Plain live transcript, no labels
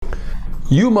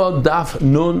Yuma Daf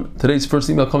Nun. Today's first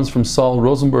email comes from Saul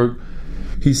Rosenberg.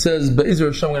 He says, Be'ezer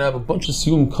Hashem, I'm going to have a bunch of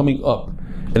siyum coming up.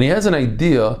 And he has an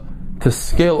idea to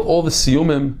scale all the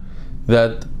siyumim,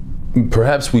 that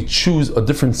perhaps we choose a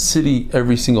different city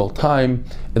every single time,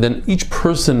 and then each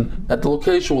person at the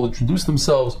location will introduce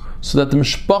themselves so that the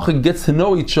mishpacha gets to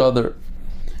know each other.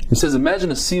 He says,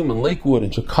 imagine a siyum in Lakewood,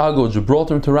 in Chicago,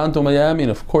 Gibraltar, in Toronto, Miami,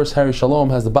 and of course Harry Shalom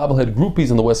has the bobblehead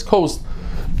groupies on the West Coast.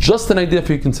 Just an idea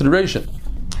for your consideration.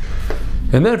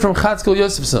 And then from Chatzkel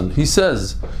Yosefson, he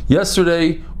says,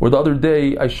 yesterday or the other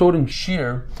day, I showed in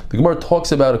Shir, the Gemara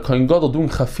talks about a Kohen Gadol doing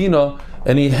chafina,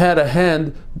 and he had a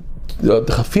hand, the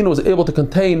chafina was able to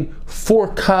contain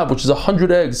 4 kav, which is 100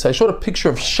 eggs. So I showed a picture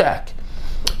of Shaq.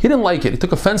 He didn't like it, he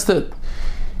took offense to it.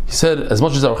 He said, as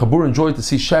much as our Chabur enjoyed to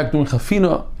see Shaq doing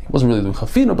chafina, he wasn't really doing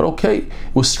chafina, but okay. It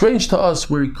was strange to us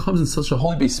where he comes in such a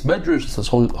holy base medrash, such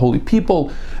holy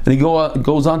people, and he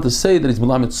goes on to say that he's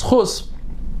Melamed Tzchus.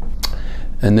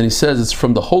 And then he says it's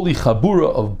from the holy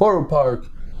Chabura of Borough Park,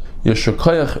 Yeshur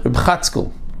Koyach Reb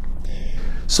Chatzkel.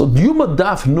 So Yuma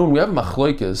Daf Nun, we have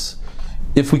machlokes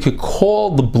if we could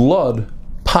call the blood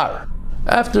par.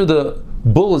 After the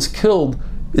bull is killed,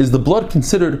 is the blood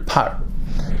considered par?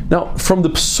 Now, from the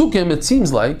Psukim, it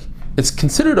seems like it's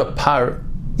considered a par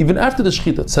even after the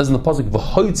shechita. It says in the pasuk,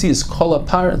 "V'hoitzi is kol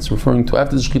par." It's referring to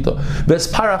after the shechita.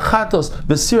 V'espara chatos,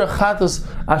 v'sira chatos,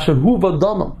 asher hu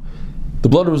v'damam. The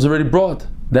blood was already brought.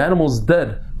 The animal is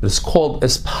dead. It's called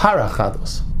espara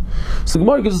chatos. So the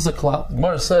Gemara gives us a klal. The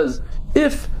Gemara says,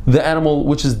 if the animal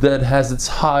which is dead has its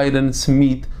hide and its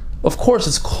meat, of course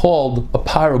it's called a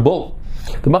parable.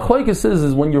 The machlokes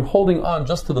is when you're holding on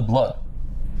just to the blood.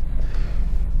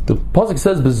 The pasuk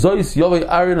says, "Bezois yovei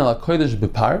Aaron al hakodesh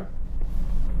bepar."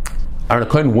 Aaron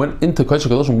HaKohen went into Kodesh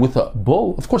HaKadoshim with a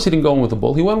bull. Of course he didn't go in with the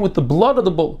bull. He went with the blood of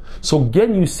the bull. So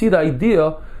again you see the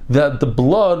idea that the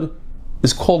blood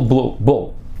is called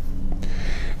bull.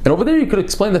 And over there you could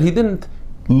explain that he didn't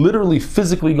literally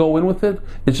physically go in with it.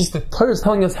 It's just the Torah is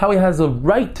telling us how he has a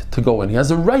right to go in. He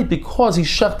has a right because he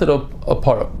shechted a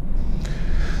parah.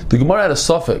 The Gemara had a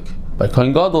suffix by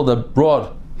Kohen Gadol that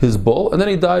brought his bull and then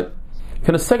he died.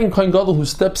 Can a second Kohen Gadol who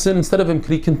steps in instead of him,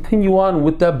 could he continue on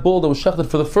with that bull that was shechted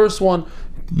for the first one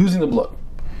using the blood?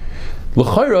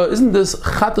 L'chayra, isn't this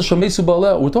chatos shamesu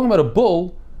ba'aleh? We're talking about a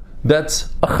bull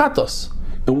that's a chatos.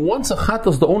 And once a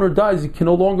chatos, the owner dies, he can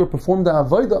no longer perform the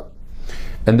avodah.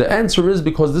 And the answer is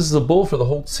because this is a bull for the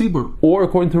whole tzibur, or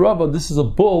according to Rava, this is a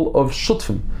bull of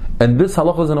shutfim. And this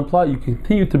halacha doesn't apply. You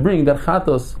continue to bring that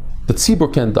chatos, the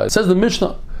tzibur can't die. It says the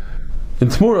Mishnah in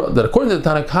Tmura that according to the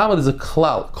Tanna Kama, there's a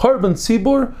klal. Carbon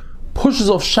tzibur pushes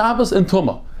off Shabbos and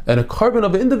Tumah, and a carbon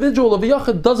of an individual, of a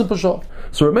yachid, doesn't push off.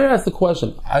 So Rameir asked the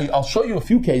question, I'll show you a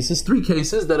few cases, 3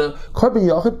 cases, that a carbon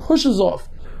yachid pushes off.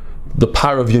 The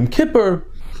par of Yom Kippur,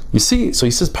 you see, so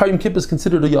he says par Yom Kippur is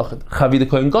considered a yachid. Chavi the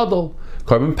Kohen Gadol,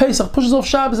 carbon Pesach pushes off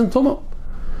Shabbos and Tumah.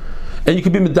 And you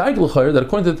could be medayik l'chayr that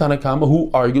according to the Tanna Kama, who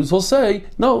argues, will say,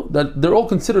 no, that they're all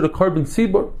considered a carbon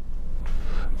tzibur.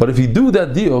 But if you do that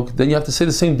diuk, then you have to say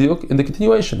the same diuk in the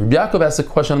continuation. Rabbi Yaakov asked a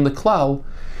question on the klal.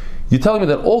 You're telling me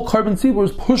that all carbon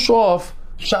tziburs push off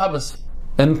Shabbos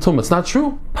and Tumah. It's not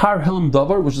true. Par helam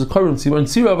davar, which is a carbon tzibur, and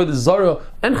tzibur avodah zara,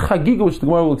 and chagiga, which the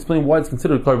Gemara will explain why it's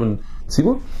considered a carbon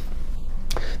tzibur.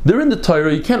 They're in the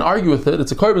Torah. You can't argue with it.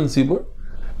 It's a carbon tzibur,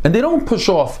 and they don't push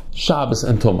off Shabbos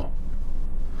and Tumah.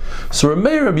 So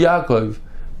Rameir Rabbi Yaakov,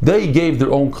 they gave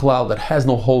their own klal that has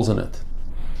no holes in it.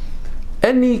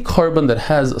 Any carbon that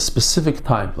has a specific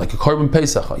time, like a carbon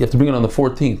Pesach, you have to bring it on the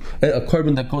 14th. A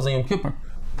carbon that goes on Yom Kippur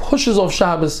pushes off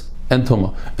Shabbos and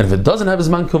Tumah. And if it doesn't have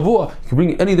Zman Kavua, you can bring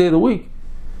it any day of the week.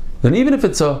 Then even if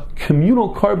it's a communal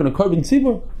carbon, a carbon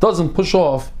tzibur, doesn't push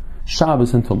off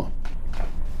Shabbos and Tumah.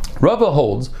 Rava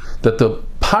holds that the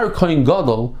par Kohen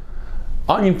Gadol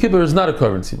on Yom Kippur is not a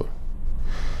carbon tzibur.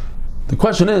 The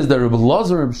question is that Rabbi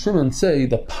Lazar and Rabbi Shimon say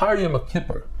that par Yom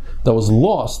Kippur that was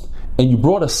lost, and you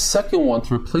brought a second one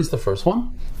to replace the first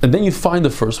one, and then you find the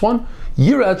first one,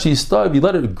 you're actually starved, you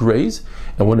let it graze,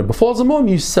 and when it befalls a moment,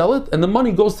 you sell it, and the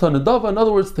money goes to a nadava. In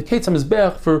other words, the ketzam is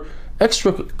be'ach for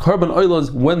extra carbon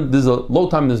oilas when there's a low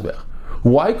time in this be'ach.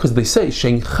 Why? Because they say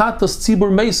shein chatas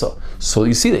tzibur mesa. So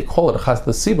you see, they call it a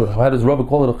chatas tzibur. Why does Rava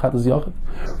call it a chatas yachid?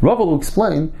 Rava will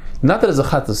explain not that it's a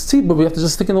chatas tzibur, we have to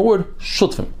just stick in the word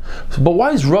shutfim. But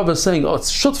why is Rava saying, oh,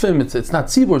 it's shutfim, it's not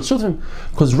tzibur, it's shutfim?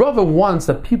 Because Rava wants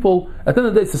that people, at the end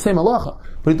of the day, it's the same halacha,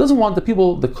 but he doesn't want the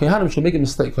people, the kohanim, should make a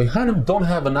mistake. Kohanim don't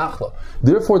have a nachla,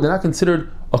 therefore they're not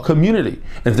considered a community.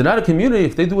 And if they're not a community,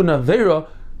 if they do an avera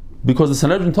because the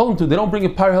Sanhedrin told them to, they don't bring a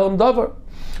par helam davar.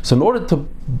 So in order to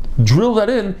drill that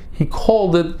in, he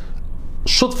called it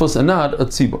shutfus and not a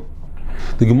tzibur.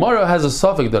 The Gemara has a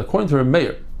suffix that according to Reb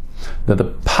Meir, that the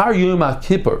Par Yom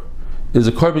HaKippur is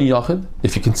a carbon yachid.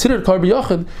 If you consider it carbon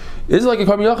yachid, it's like a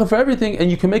carbon yachid for everything, and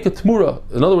you can make a tmura.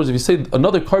 In other words, if you say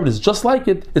another carbon is just like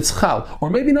it, it's chal. Or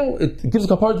maybe no, it gives a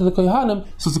kapara to the kohanim,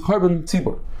 so it's a carbon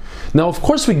tzibur. Now, of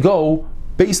course, we go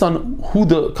based on who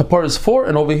the kapara is for,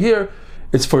 and over here,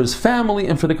 it's for his family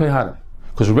and for the kohanim.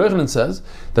 Because Rebbe Yochanan says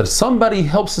that if somebody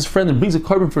helps his friend and brings a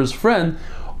carbon for his friend,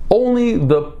 only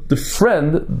the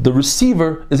friend, the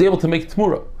receiver, is able to make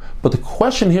tmura. But the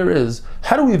question here is,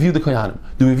 how do we view the kohanim?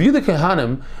 Do we view the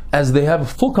kohanim as they have a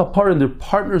full kapara and they're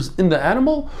partners in the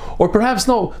animal? Or perhaps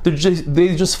no,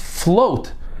 they just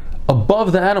float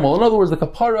above the animal. In other words, the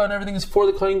kapara and everything is for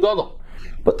the kohen gadol.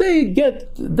 But they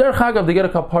get, derech hagav, they get a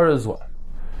kapara as well.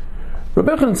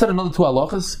 Rebbe Yochanan said another two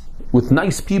halachas with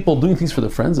nice people doing things for their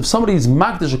friends. If somebody is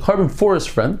makdash a carbon for his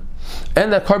friend,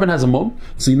 and that carbon has a mum,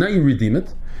 so now you redeem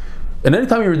it. And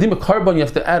anytime you redeem a carbon, you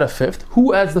have to add a fifth.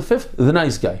 Who adds the fifth? The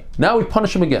nice guy. Now we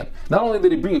punish him again. Not only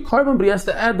did he bring a carbon, but he has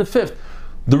to add the fifth.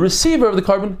 The receiver of the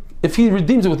carbon, if he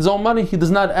redeems it with his own money, he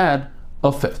does not add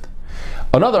a fifth.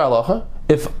 Another halacha,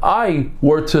 if I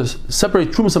were to separate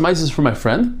trumas and maises from my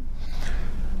friend,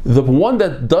 the one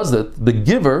that does it, the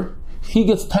giver, he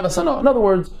gets tevasana. In other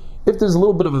words, if there's a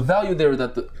little bit of a value there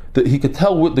that he could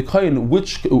tell with the kohen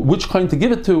which kohen to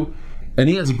give it to, and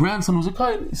he has a grandson who's a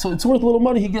kohen, so it's worth a little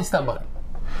money, he gets that money.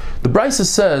 The Brisa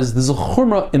says there's a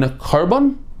chumrah in a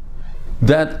carbon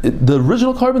that the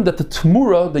original carbon, that the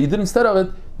tmura that you did instead of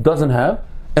it doesn't have,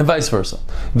 and vice versa.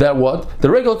 That what? The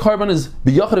regular carbon is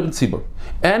biyachad ibn tzibur,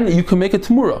 and you can make a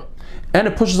tmura, and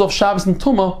it pushes off Shabbos and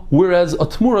Tumah, whereas a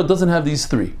tmura doesn't have these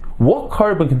three. What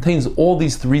carbon contains all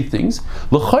these three things?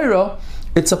 L'chayra,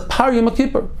 it's a Par Yom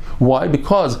HaKippur. Why?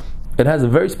 Because it has a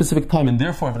very specific time, and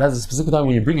therefore, if it has a specific time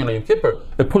when you bring it on Yom Kippur,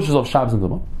 it pushes off Shabbos and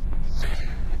Tumah.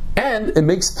 And it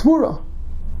makes Tmura.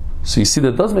 So you see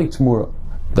that it does make Tmura.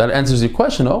 That answers your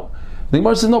question, no? The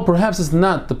Gemara says, no, perhaps it's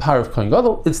not the power of Kohen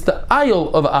Gadol, it's the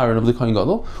ayol of Aaron, of the Kohen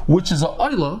Gadol, which is a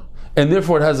ayla, and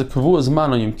therefore it has a kavua zman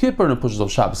on Yom Kippur, and it pushes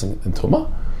off Shabbos and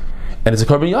Tumah. And it's a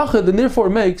carbon yachid, and therefore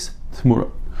it makes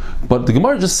Tmura. But the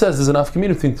Gemara just says there's an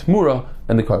afkamina between Tmura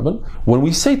and the carbon. When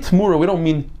we say Tmura, we don't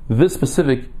mean this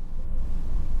specific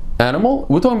animal.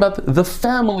 We're talking about the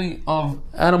family of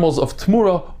animals of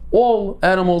Tmura. All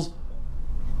animals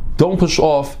don't push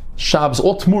off Shabbos.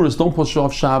 All Tmuras don't push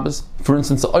off Shabbos. For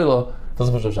instance, the Oyla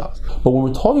doesn't push off Shabbos. But when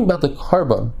we're talking about the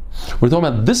carbon, we're talking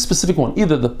about this specific one,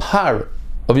 either the Par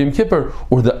of Yom Kippur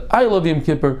or the Ayla of Yom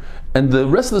Kippur. And the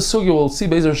rest of the sugya we'll see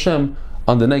Be'ezer Hashem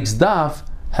on the next daf.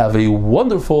 Have a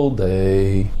wonderful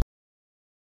day.